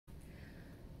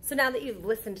So now that you've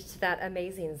listened to that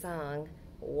amazing song,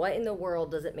 what in the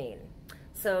world does it mean?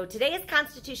 So today is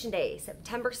Constitution Day.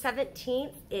 September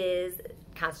 17th is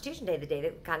Constitution Day, the day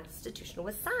that the Constitution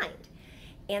was signed.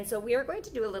 And so we are going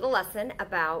to do a little lesson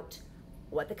about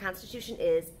what the Constitution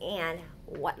is and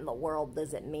what in the world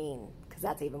does it mean, because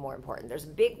that's even more important. There's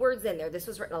big words in there. This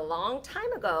was written a long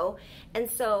time ago, and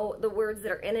so the words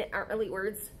that are in it aren't really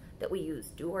words that we use.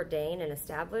 Do, ordain, and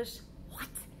establish. What?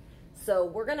 So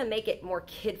we're going to make it more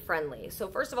kid-friendly. So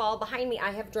first of all, behind me I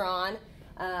have drawn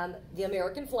the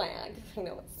American flag. I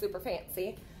know it's super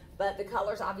fancy, but the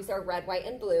colors obviously are red, white,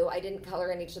 and blue. I didn't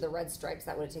color in each of the red stripes.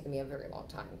 That would have taken me a very long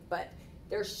time. But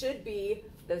there should be,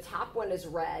 the top one is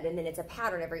red, and then it's a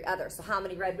pattern every other. So how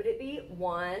many red would it be?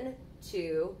 1,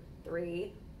 2,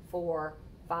 3, 4,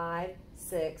 5,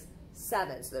 6,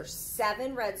 7. So there's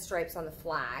 7 red stripes on the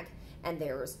flag, and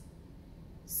there's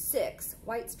 6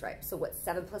 white stripes. So what's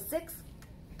 7 plus 6?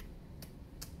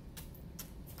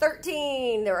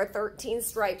 13. There are 13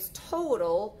 stripes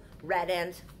total, red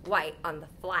and white, on the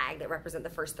flag that represent the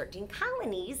first 13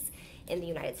 colonies in the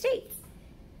United States.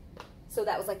 So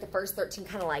that was like the first 13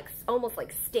 kind of like, almost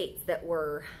like states that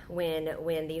were when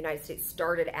the United States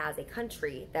started as a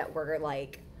country, that were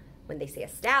like, when they say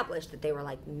established, that they were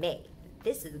like made.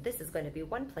 This is going to be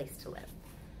one place to live.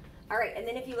 All right, and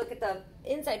then if you look at the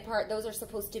inside part, those are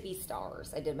supposed to be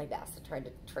stars. I did my best. I tried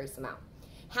to trace them out.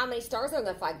 How many stars are on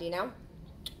the flag, do you know?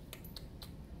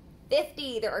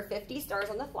 50. There are 50 stars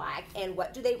on the flag, and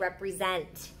what do they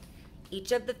represent?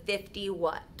 Each of the 50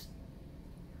 what?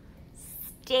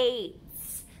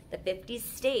 States. The 50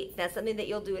 states. That's something that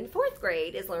you'll do in 4th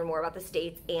grade, is learn more about the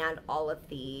states and all of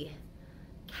the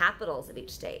capitals of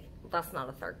each state. That's not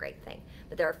a 3rd grade thing.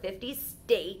 But there are 50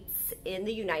 states in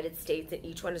the United States, and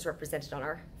each one is represented on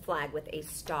our flag with a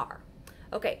star.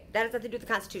 Okay, that has nothing to do with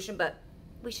the Constitution, but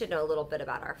we should know a little bit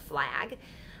about our flag.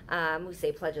 We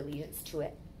say pledge allegiance to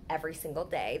it every single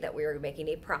day, that we are making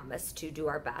a promise to do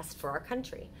our best for our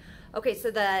country. Okay,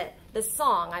 so the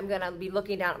song, I'm gonna be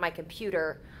looking down at my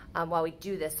computer while we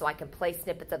do this so I can play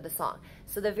snippets of the song.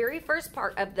 So the very first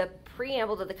part of the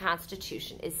preamble to the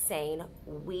Constitution is saying,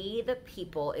 we the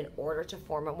people, in order to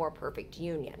form a more perfect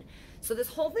union. So this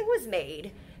whole thing was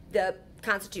made, the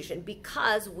Constitution,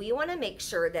 because we want to make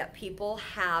sure that people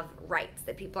have rights,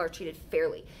 that people are treated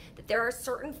fairly, that there are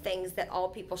certain things that all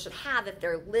people should have if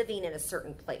they're living in a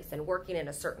certain place and working in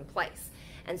a certain place.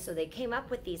 And so they came up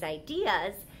with these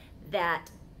ideas that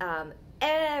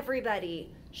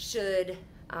everybody should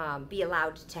be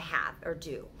allowed to have or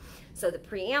do. So the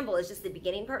preamble is just the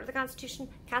beginning part of the Constitution.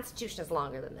 Constitution is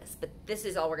longer than this, but this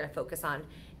is all we're going to focus on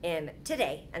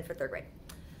today and for 3rd grade.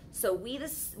 So we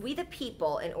the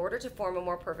people, in order to form a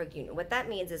more perfect union, what that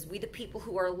means is we the people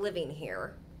who are living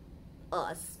here,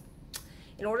 us,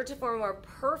 in order to form a more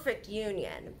perfect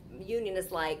union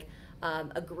is like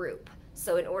a group.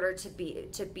 So in order to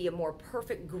be a more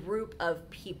perfect group of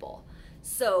people.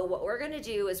 So what we're going to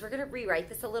do is we're going to rewrite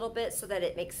this a little bit so that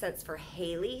it makes sense for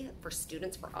Haley, for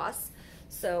students, for us.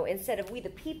 So instead of we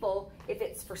the people, if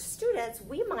it's for students,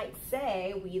 we might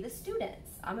say we the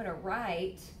students. I'm going to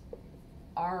write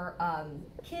our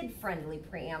kid-friendly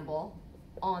preamble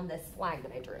on this flag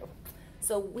that I drew.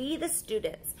 So we the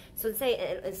students. So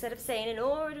instead of saying in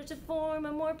order to form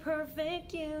a more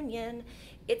perfect union,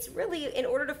 it's really in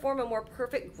order to form a more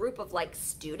perfect group of like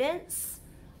students.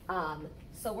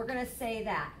 So we're going to say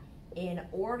that in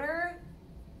order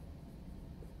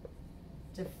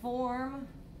to form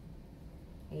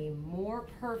a more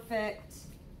perfect,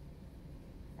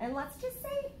 and let's just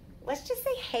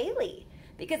say Haley,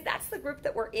 because that's the group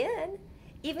that we're in.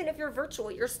 Even if you're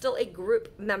virtual, you're still a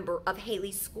group member of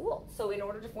Haley's school. So in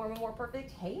order to form a more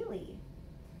perfect Haley,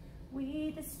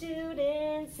 we the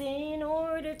students, in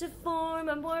order to form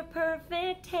a more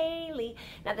perfect Haley.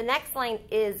 Now the next line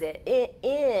is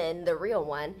in the real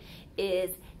one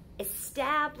is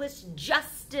establish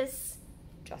justice.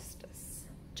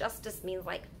 Justice means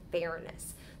like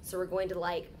fairness. So we're going to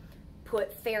like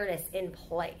put fairness in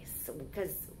place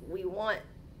because we want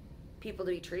people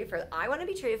to be treated fairly. I want to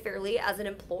be treated fairly as an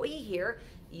employee here.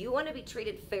 You want to be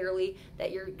treated fairly,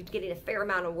 that you're getting a fair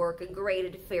amount of work and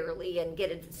graded fairly and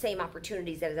getting the same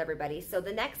opportunities as everybody. So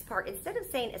the next part, instead of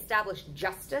saying establish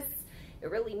justice, it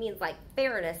really means like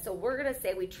fairness. So we're going to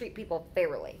say we treat people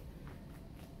fairly.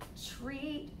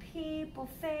 Treat people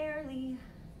fairly.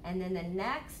 And then the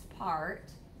next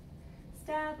part,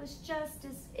 establish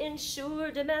justice, ensure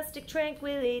domestic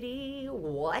tranquility.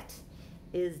 What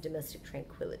is domestic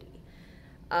tranquility?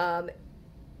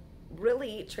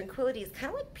 Really, tranquility is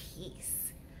kind of like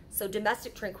peace. So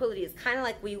domestic tranquility is kind of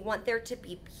like we want there to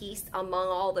be peace among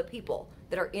all the people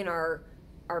that are in our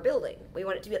our building. We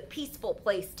want it to be a peaceful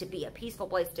place to be, a peaceful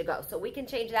place to go. So we can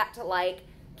change that to like,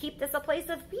 keep this a place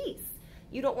of peace.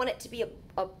 You don't want it to be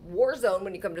a war zone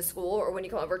when you come to school or when you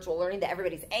come to virtual learning, that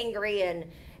everybody's angry and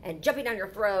jumping down your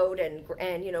throat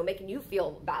and you know, making you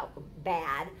feel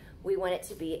bad. We want it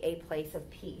to be a place of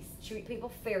peace. Treat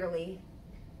people fairly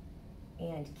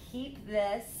and keep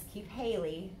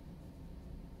Haley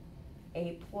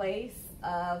a place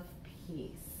of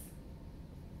peace.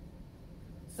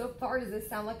 So far, does this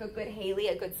sound like a good Haley,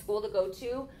 a good school to go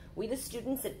to? We, the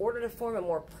students, in order to form a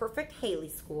more perfect Haley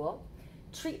school,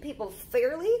 treat people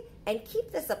fairly and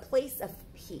keep this a place of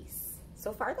peace.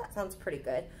 So far, that sounds pretty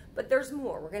good, but there's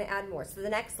more. We're going to add more. So the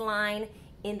next line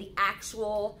in the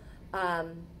actual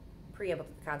preamble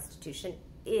to the Constitution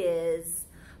is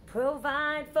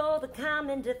provide for the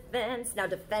common defense. Now,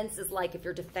 defense is like if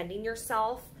you're defending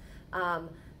yourself.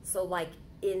 So like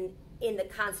in the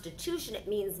Constitution, it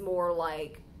means more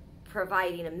like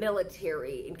providing a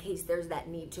military in case there's that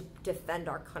need to defend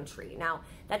our country. Now,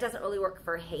 that doesn't really work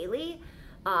for Haley,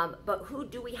 but who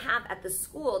do we have at the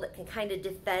school that can kind of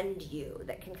defend you,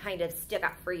 that can kind of stick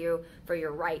up for you, for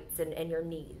your rights and your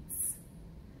needs?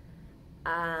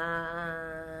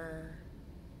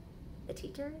 The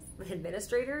teachers, the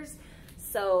administrators.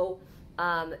 So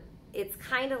it's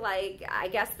kind of like, I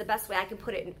guess the best way I can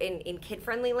put it in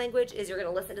kid-friendly language is you're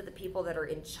going to listen to the people that are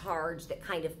in charge, that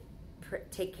kind of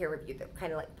take care of you, that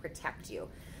kind of like protect you.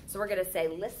 So we're going to say,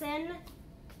 listen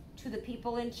to the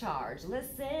people in charge.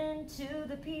 Listen to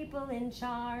the people in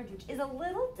charge, which is a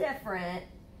little different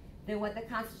than what the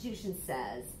Constitution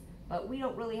says, but we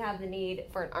don't really have the need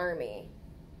for an army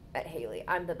at Haley.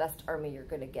 I'm the best army you're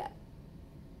going to get.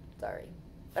 Sorry,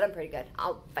 but I'm pretty good.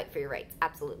 I'll fight for your rights,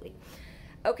 absolutely.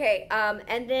 Okay,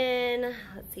 and then,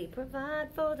 let's see,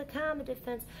 provide for the common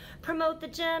defense, promote the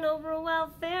general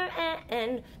welfare,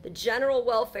 and the general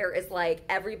welfare is like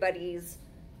everybody's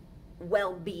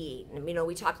well-being. You know,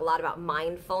 we talk a lot about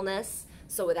mindfulness,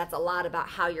 so that's a lot about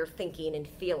how you're thinking and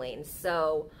feeling.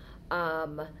 So,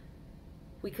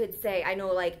 we could say, I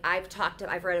know, like, I've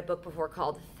read a book before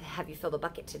called Have You Filled a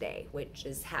Bucket Today, which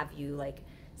is have you, like,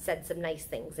 said some nice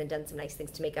things and done some nice things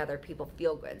to make other people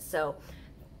feel good. So,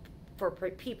 for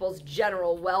people's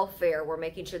general welfare, we're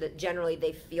making sure that generally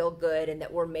they feel good and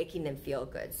that we're making them feel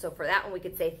good. So for that one, we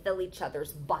could say fill each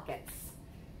other's buckets.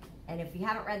 And if you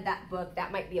haven't read that book,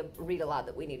 that might be a read aloud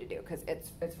that we need to do because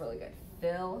it's really good.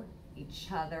 Fill each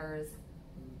other's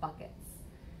buckets.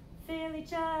 Fill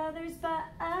each other's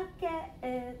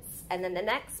buckets. And then the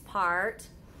next part,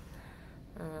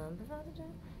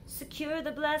 secure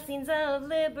the blessings of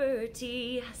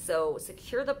liberty. So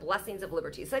secure the blessings of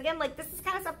liberty. So again, like this is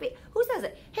kind of stuff, who says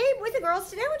it? Hey, boys and girls,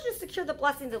 today I want you to secure the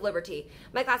blessings of liberty.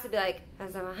 My class would be like,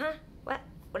 huh? What?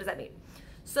 What does that mean?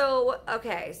 So,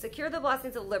 okay, secure the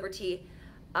blessings of liberty.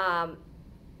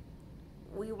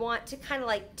 We want to kind of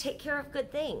like take care of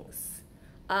good things,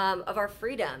 of our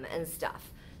freedom and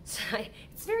stuff. So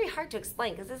it's very hard to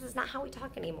explain because this is not how we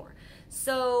talk anymore.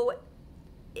 So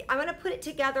I'm going to put it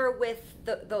together with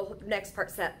the next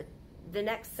part, the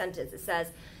next sentence. It says,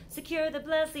 secure the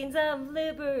blessings of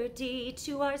liberty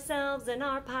to ourselves and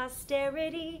our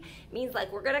posterity. It means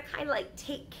like we're going to kind of like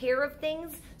take care of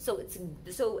things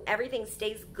so everything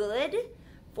stays good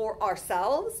for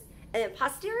ourselves. And then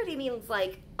posterity means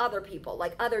like other people,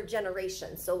 like other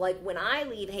generations. So like when I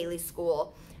leave Haley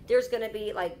School, there's going to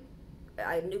be like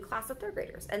a new class of third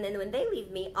graders. And then when they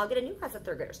leave me, I'll get a new class of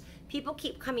third graders. People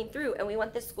keep coming through and we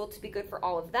want this school to be good for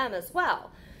all of them as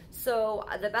well. So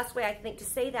the best way I think to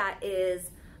say that is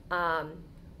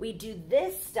we do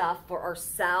this stuff for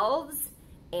ourselves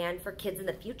and for kids in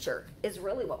the future is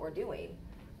really what we're doing.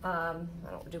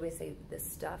 Do we say this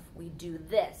stuff? We do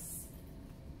this.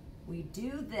 We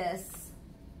do this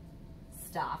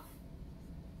stuff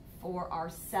for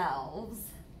ourselves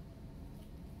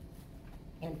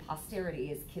and posterity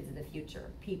is kids in the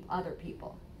future, other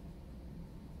people.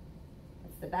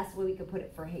 That's the best way we could put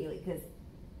it for Haley, because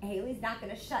Haley's not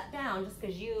going to shut down just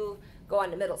because you go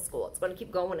on to middle school. It's going to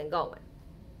keep going and going.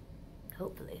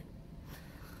 Hopefully.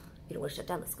 You don't want to shut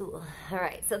down the school. All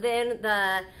right, so then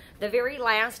the very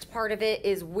last part of it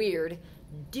is weird.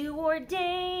 Do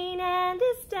ordain and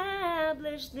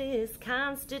establish this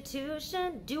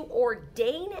Constitution. Do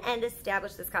ordain and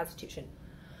establish this Constitution.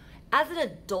 As an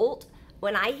adult,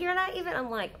 when I hear that even,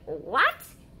 I'm like, what?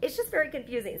 It's just very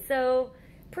confusing. So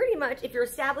pretty much if you're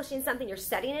establishing something, you're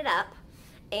setting it up,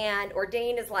 and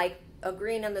ordain is like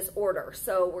agreeing on this order.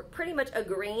 So we're pretty much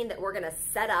agreeing that we're gonna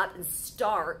set up and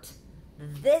start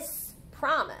this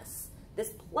promise, this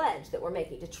pledge that we're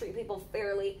making to treat people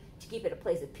fairly, to keep it a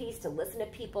place of peace, to listen to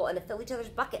people, and to fill each other's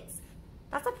buckets.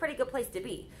 That's a pretty good place to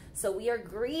be. So we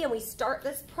agree and we start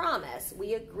this promise.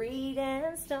 We agreed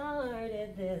and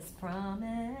started this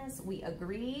promise. We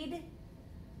agreed,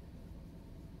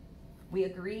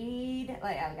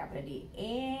 like I got a D,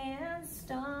 and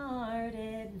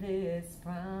started this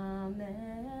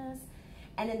promise.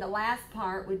 And then the last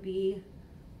part would be,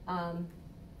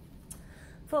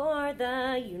 for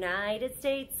the United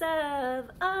States of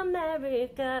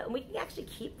America. And we can actually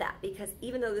keep that because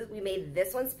even though we made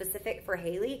this one specific for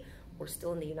Haley, we're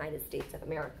still in the United States of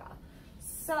America.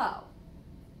 So,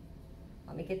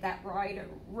 let me get that written.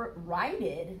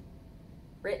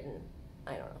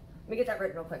 I don't know. Let me get that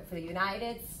written real quick. For the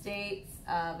United States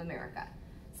of America.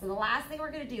 So the last thing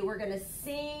we're going to do, we're going to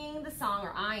sing the song,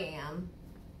 or I am.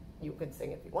 You can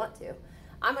sing if you want to.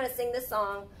 I'm going to sing this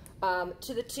song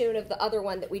to the tune of the other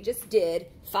one that we just did,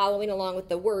 following along with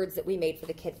the words that we made for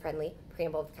the kid-friendly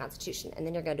preamble of the Constitution. And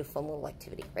then you're going to do a fun little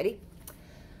activity. Ready?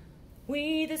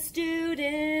 We the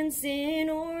students, in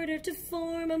order to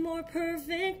form a more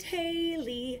perfect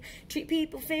Haley, treat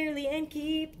people fairly and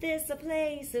keep this a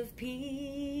place of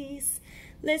peace.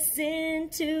 Listen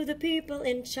to the people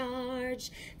in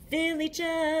charge, fill each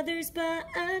other's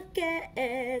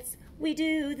buckets. We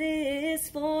do this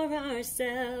for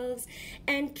ourselves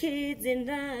and kids in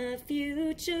the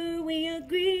future. We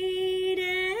agreed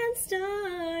and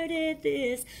started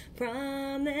this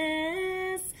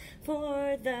promise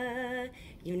for the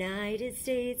United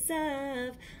States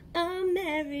of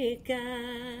America.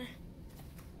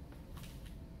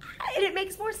 And it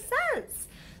makes more sense.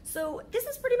 So this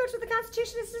is pretty much what the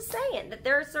Constitution is just saying, that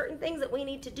there are certain things that we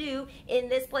need to do in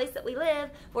this place that we live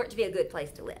for it to be a good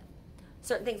place to live.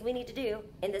 Certain things we need to do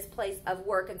in this place of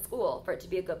work and school for it to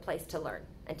be a good place to learn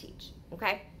and teach,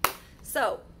 okay?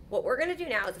 So what we're gonna do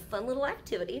now is a fun little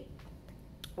activity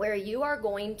where you are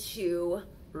going to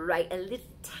write a little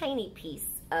tiny piece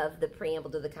of the preamble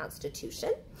to the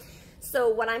Constitution. So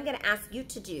what I'm gonna ask you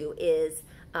to do is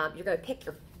you're gonna pick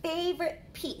your favorite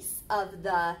piece of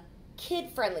the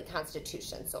kid-friendly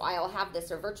Constitution. So I'll have this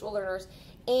for virtual learners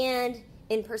and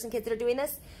in-person kids that are doing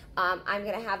this. I'm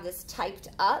gonna have this typed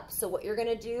up. So what you're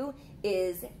gonna do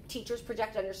is teachers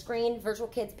project on your screen, virtual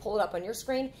kids pull it up on your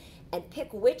screen, and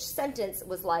pick which sentence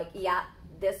was like, yeah,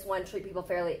 this one, treat people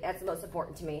fairly, that's the most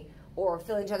important to me, or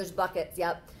fill each other's buckets,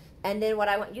 yep. And then what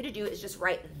I want you to do is just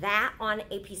write that on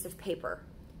a piece of paper.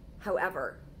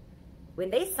 However, when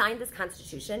they signed this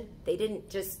Constitution, they didn't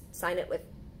just sign it with,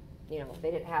 you know,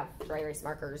 they didn't have dry erase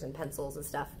markers and pencils and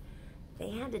stuff. They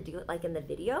had to do it like in the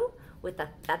video with a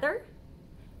feather,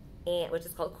 and which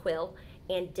is called quill,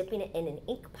 and dipping it in an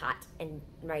ink pot and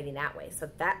writing that way. So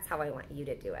that's how I want you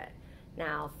to do it.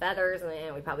 Now, feathers,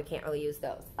 we probably can't really use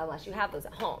those unless you have those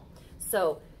at home.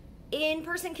 So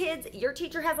in-person kids, your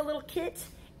teacher has a little kit,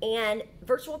 and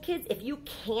virtual kids, if you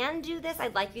can do this,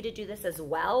 I'd like you to do this as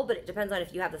well, but it depends on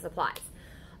if you have the supplies.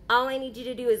 All I need you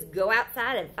to do is go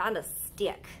outside and find a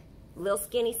stick, little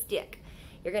skinny stick.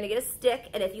 You're gonna get a stick,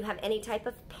 and if you have any type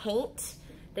of paint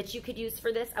that you could use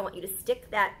for this, I want you to stick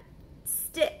that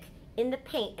stick in the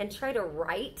paint and try to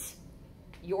write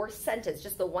your sentence,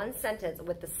 just the one sentence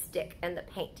with the stick and the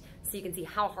paint, so you can see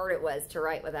how hard it was to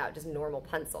write without just normal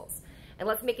pencils. And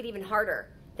let's make it even harder.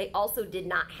 They also did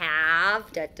not have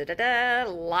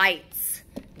lights.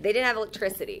 They didn't have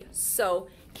electricity. So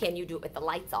can you do it with the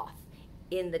lights off?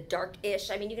 In the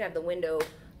dark-ish, I mean, you can have the window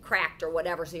cracked or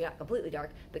whatever so you're not completely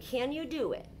dark, but can you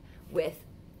do it with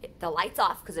the lights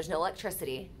off because there's no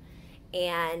electricity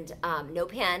and no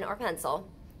pen or pencil?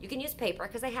 You can use paper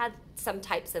because I had some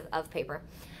types of paper,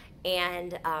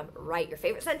 and write your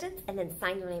favorite sentence and then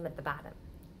sign your name at the bottom.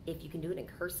 If you can do it in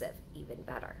cursive, even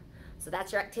better. So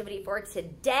that's your activity for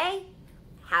today.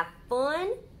 Have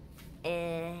fun,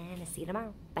 and see you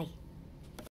tomorrow. Bye.